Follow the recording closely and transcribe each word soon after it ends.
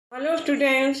Hello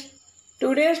students,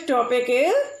 today's topic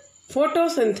is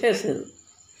photosynthesis.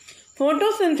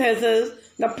 Photosynthesis,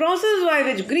 the process by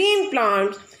which green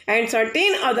plants and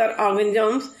certain other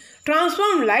organisms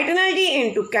transform light energy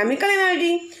into chemical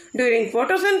energy. During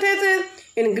photosynthesis,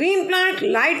 in green plants,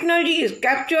 light energy is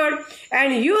captured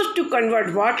and used to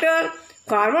convert water,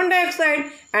 carbon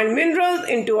dioxide and minerals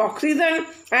into oxygen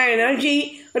and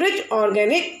energy-rich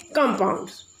organic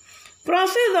compounds.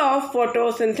 Process of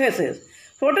photosynthesis.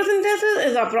 Photosynthesis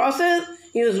is a process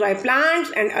used by plants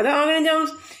and other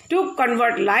organisms to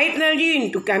convert light energy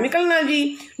into chemical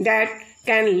energy that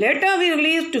can later be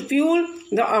released to fuel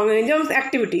the organism's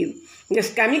activities.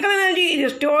 This chemical energy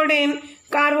is stored in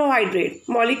carbohydrate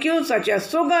molecules such as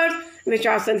sugars, which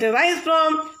are synthesized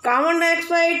from carbon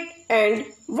dioxide and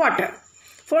water.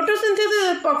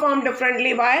 Photosynthesis is performed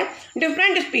differently by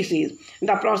different species.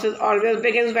 The process always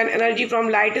begins when energy from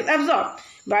light is absorbed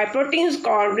by proteins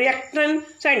called reaction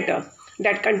centers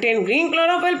that contain green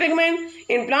chlorophyll pigment.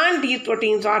 In plants, these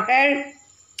proteins are held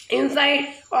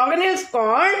inside organelles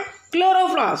called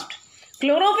chloroplasts.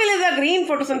 Chlorophyll is a green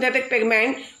photosynthetic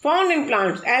pigment found in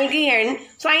plants, algae and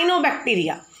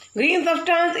cyanobacteria. Green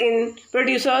substance in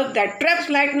producers that traps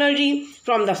light energy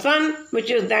from the sun, which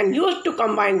is then used to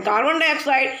combine carbon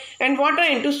dioxide and water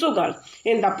into sugars.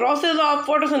 In the process of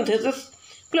photosynthesis,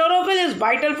 chlorophyll is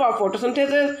vital for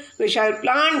photosynthesis, which helps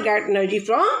plants get energy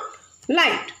from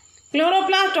light.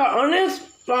 Chloroplasts are organelles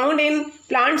found in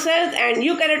plant cells and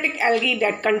eukaryotic algae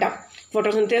that conduct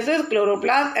photosynthesis.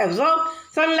 Chloroplasts absorb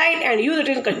sunlight and use it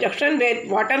in conjunction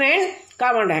with water and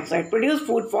carbon dioxide, produce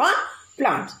food for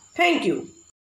plants. Thank you.